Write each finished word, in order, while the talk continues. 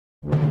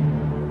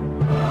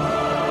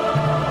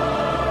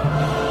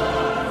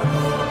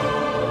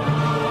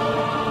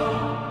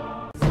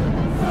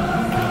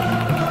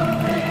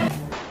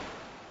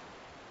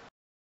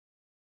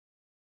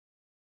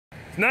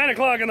9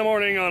 o'clock in the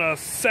morning on a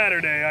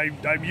Saturday.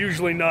 I'm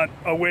usually not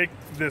awake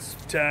this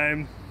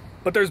time.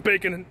 But there's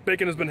bacon.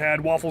 Bacon has been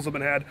had. Waffles have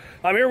been had.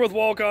 I'm here with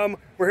Walcom.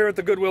 We're here at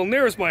the Goodwill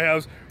nearest my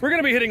house. We're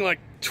going to be hitting like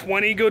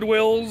 20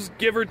 Goodwills,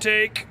 give or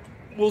take.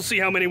 We'll see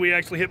how many we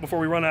actually hit before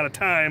we run out of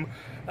time.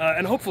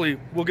 And hopefully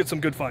we'll get some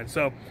good finds.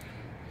 So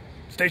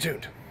stay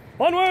tuned.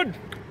 Onward!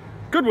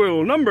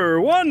 Goodwill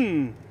number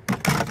 1.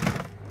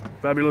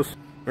 Fabulous.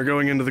 We're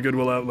going into the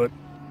Goodwill outlet.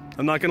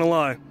 I'm not going to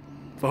lie.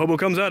 If a hobo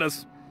comes at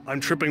us, I'm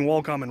tripping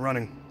Walcom and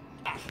running.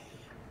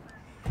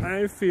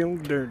 I feel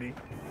dirty.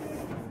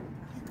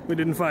 We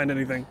didn't find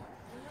anything.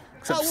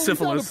 Except syphilis.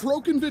 We found a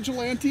broken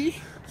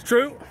vigilante. It's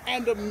true.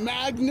 And a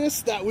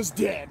Magnus that was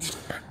dead.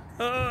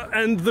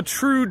 And the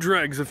true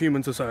dregs of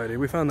human society.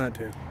 We found that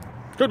too.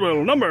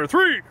 Goodwill number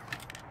 3.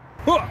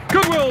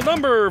 Goodwill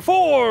number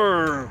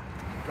 4.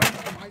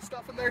 Got my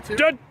stuff in there too.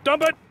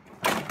 Dump it.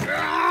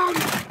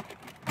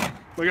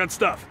 We got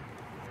stuff.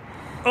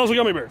 Also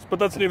gummy bears, but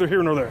that's neither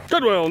here nor there.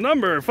 Goodwill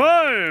number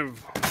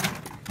 5.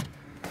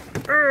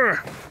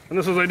 And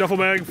this is a duffel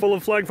bag full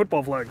of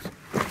football flags.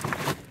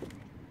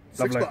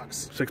 Lovely.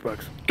 $6.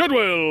 $6.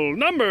 Goodwill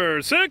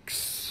number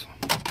 6.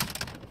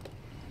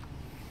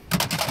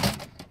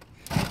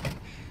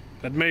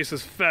 That mace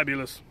is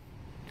fabulous.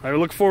 I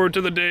look forward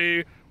to the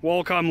day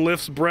Walcom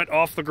lifts Brett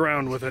off the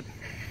ground with it.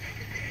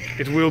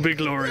 It will be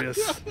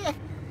glorious.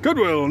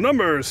 Goodwill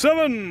number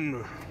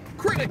 7.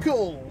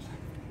 Critical.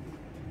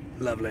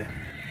 Lovely.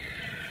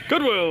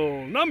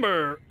 Goodwill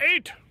number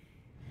 8.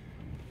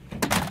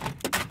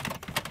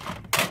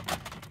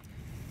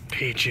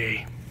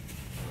 PG.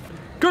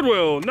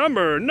 Goodwill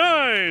number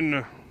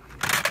 9.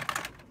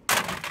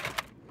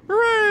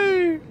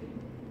 Hooray!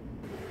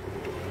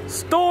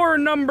 Store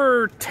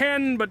number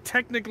 10, but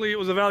technically it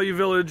was a Value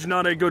Village,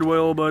 not a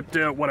Goodwill, but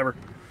whatever.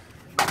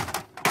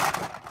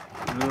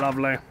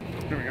 Lovely.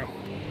 Here we go.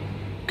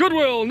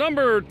 Goodwill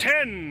number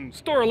 10.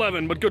 Store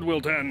 11, but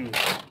Goodwill 10.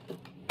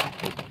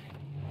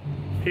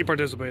 He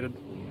participated.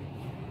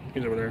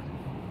 He's over there.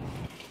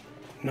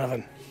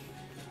 Nothing.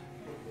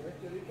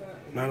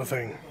 Not a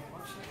thing.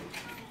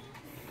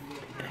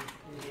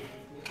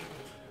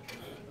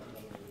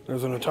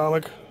 There's an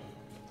atomic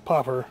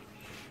popper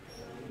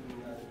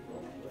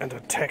and a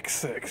Tech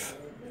 6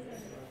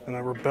 and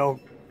a Rebel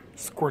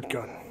squirt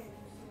gun.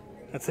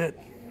 That's it.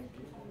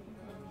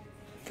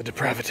 The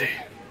depravity.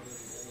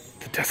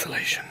 The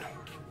desolation.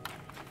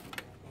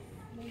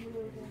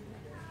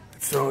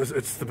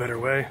 It's the better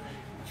way.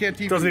 Can't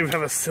even. Doesn't even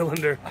have a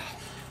cylinder.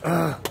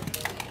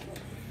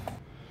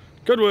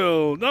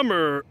 Goodwill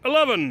number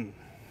 11.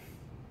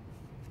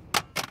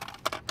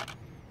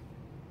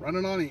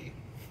 Running on E.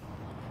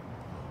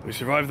 We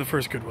survived the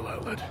first Goodwill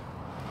outlet.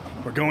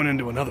 We're going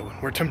into another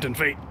one. We're tempting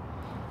fate.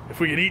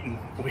 If we get eaten,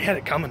 we had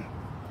it coming.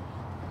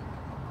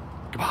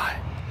 Goodbye.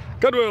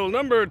 Goodwill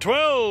number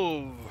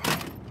 12.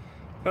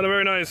 Got a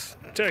very nice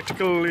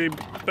tactically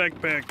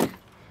backpack.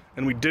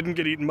 And we didn't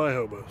get eaten by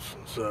hobos,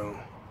 so...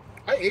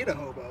 I ate a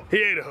hobo. He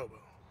ate a hobo.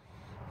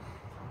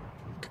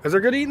 Is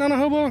there good eating on a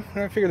hobo?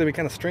 I figured they'd be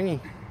kind of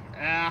stringy.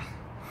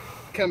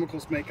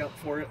 Chemicals make up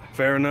for it.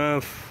 Fair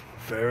enough.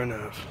 Fair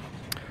enough.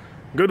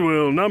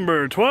 Goodwill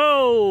number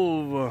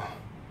 12.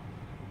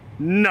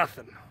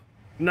 Nothing.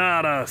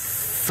 Not a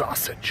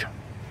sausage.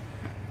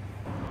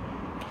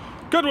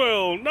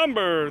 Goodwill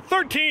number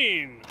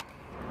 13.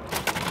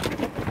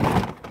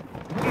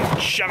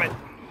 Shove it.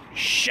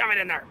 Shove it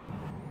in there.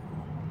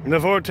 The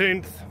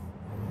 14th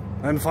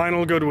and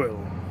final Goodwill.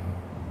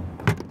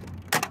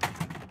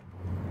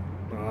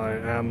 I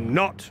am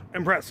not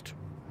impressed.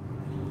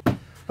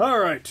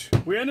 Alright,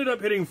 we ended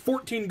up hitting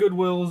 14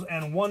 Goodwills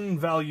and 1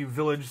 Value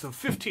Village, so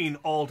 15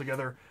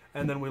 altogether,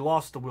 and then we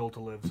lost the will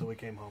to live, so we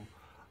came home.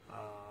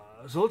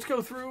 So let's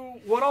go through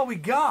what all we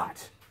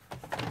got.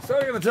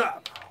 Starting at the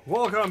top,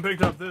 Walcom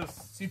picked up this.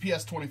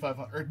 CPS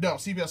 2500, or no,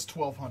 CPS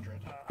 1200.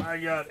 I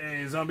got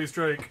a Zombie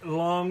Strike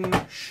long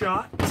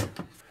shot.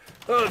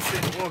 Let's see,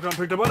 Walcom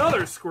picked up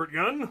another squirt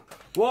gun.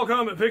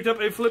 Walcom picked up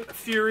a Flip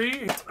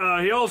Fury.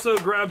 He also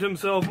grabbed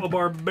himself a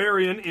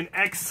Barbarian in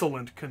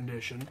excellent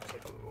condition.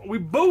 We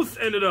both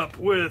ended up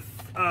with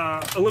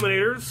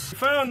eliminators. We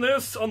found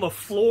this on the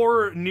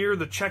floor near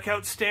the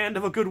checkout stand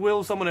of a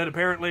Goodwill. Someone had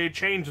apparently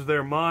changed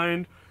their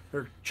mind.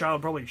 Their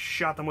child probably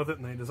shot them with it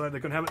and they decided they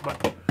couldn't have it,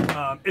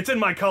 but it's in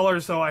my color,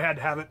 so I had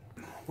to have it.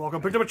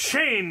 Walcom picked up a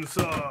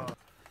chainsaw.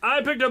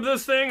 I picked up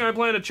this thing. I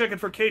plan to check it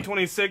for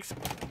K26.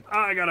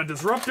 I got a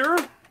disruptor.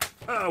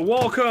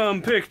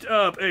 Walcom picked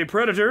up a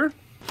Predator.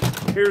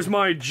 Here's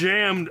my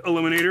jammed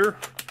eliminator.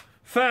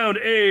 Found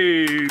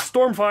a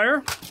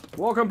Stormfire.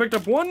 Walcom picked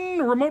up 1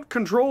 remote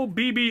control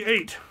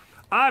BB-8.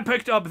 I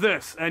picked up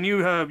this, and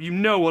you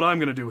know what I'm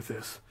gonna do with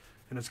this,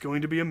 and it's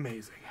going to be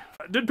amazing.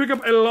 I did pick up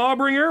a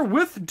Lawbringer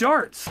with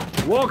darts.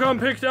 Walcom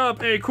picked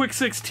up a Quick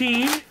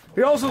 16.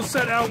 He also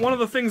set out one of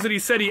the things that he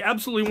said he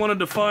absolutely wanted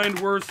to find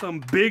were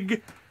some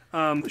big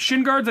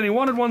shin guards, and he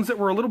wanted ones that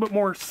were a little bit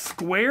more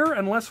square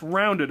and less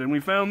rounded, and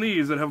we found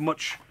these that have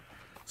much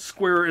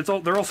square.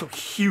 They're also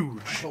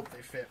huge. I hope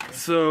they fit.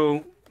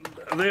 So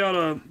they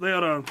oughta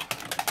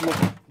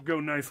go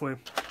nicely.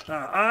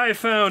 I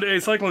found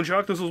a Cyclone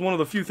Shock. This was one of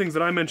the few things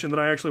that I mentioned that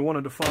I actually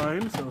wanted to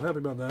find, so happy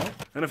about that.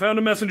 And I found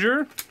a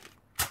Messenger.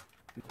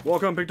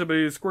 Walcom picked up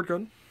a squirt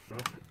gun.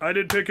 I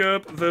did pick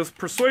up this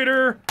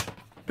Persuader.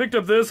 Picked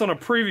up this on a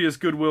previous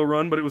Goodwill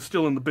run, but it was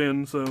still in the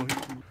bin, so...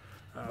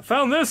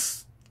 found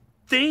this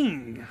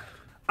thing.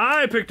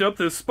 I picked up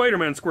this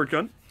Spider-Man squirt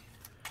gun,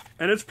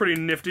 and it's pretty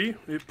nifty.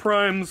 It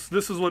primes,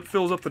 this is what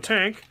fills up the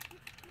tank,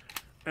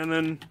 and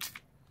then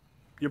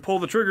you pull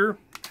the trigger.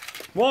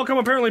 Walcom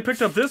apparently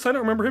picked up this. I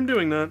don't remember him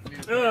doing that.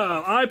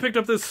 I picked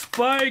up this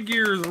Spy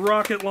Gears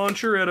rocket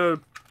launcher at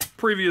a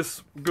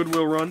previous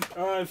Goodwill run.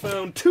 I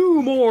found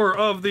 2 more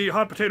of the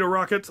hot potato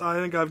rockets. I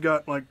think I've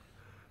got like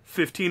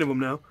 15 of them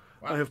now.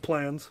 Wow. I have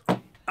plans.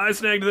 I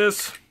snagged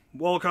this.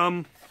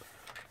 Walcom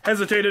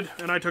hesitated,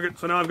 and I took it.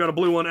 So now I've got a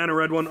blue one and a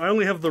red one. I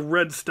only have the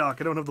red stock.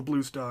 I don't have the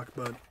blue stock,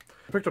 but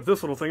I picked up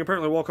this little thing.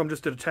 Apparently Walcom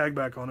just did a tag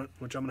back on it,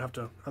 which I'm going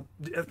to have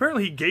to...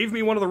 apparently he gave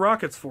me one of the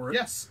rockets for it.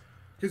 Yes.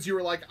 Because you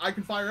were like, I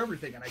can fire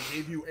everything, and I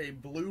gave you a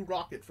blue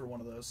rocket for one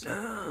of those.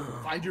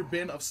 Find your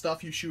bin of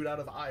stuff you shoot out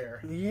of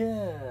ire.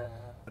 Yeah.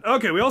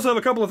 Okay, we also have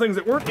a couple of things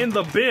that weren't in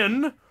the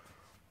bin.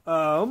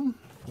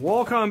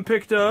 Walcom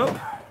picked up...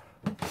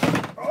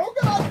 Oh,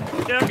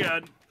 God! Yeah,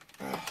 God.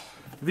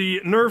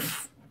 The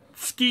Nerf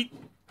Skeet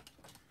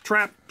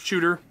Trap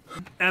Shooter.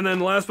 And then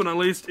last but not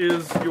least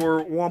is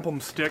your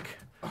wampum stick.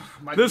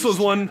 This was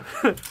one...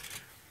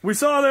 we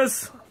saw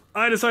this...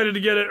 I decided to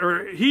get it,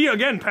 or he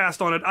again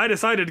passed on it. I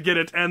decided to get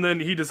it, and then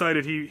he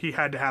decided he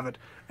had to have it.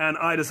 And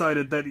I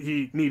decided that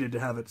he needed to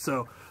have it,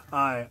 so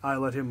I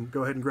let him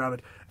go ahead and grab it.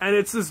 And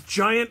it's this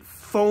giant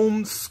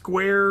foam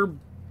square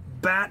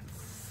bat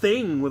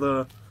thing with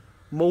a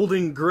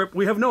molding grip.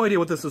 We have no idea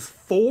what this is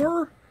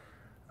for.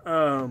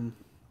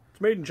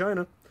 It's made in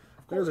China.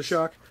 There's a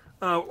shock.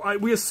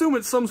 We assume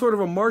it's some sort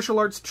of a martial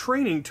arts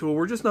training tool.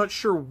 We're just not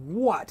sure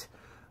what.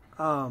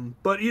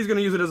 But he's going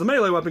to use it as a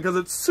melee weapon because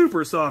it's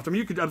super soft. I mean,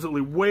 you could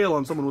absolutely wail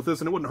on someone with this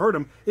and it wouldn't hurt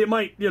him. It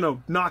might, you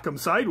know, knock him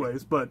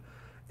sideways, but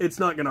it's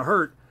not going to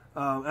hurt.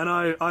 And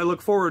I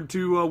look forward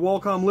to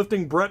Walcom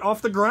lifting Brett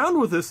off the ground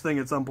with this thing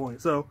at some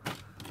point, so...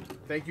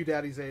 Thank you,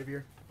 Daddy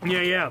Xavier.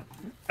 Yeah.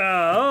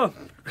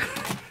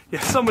 Yeah,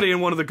 somebody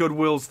in one of the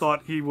Goodwills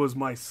thought he was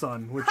my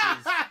son, which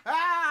is...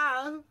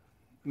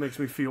 makes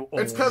me feel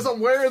old. It's because I'm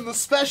wearing the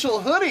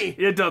special hoodie.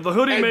 It does. The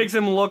hoodie makes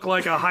him look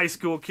like a high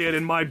school kid,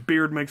 and my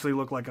beard makes me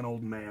look like an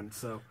old man,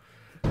 so...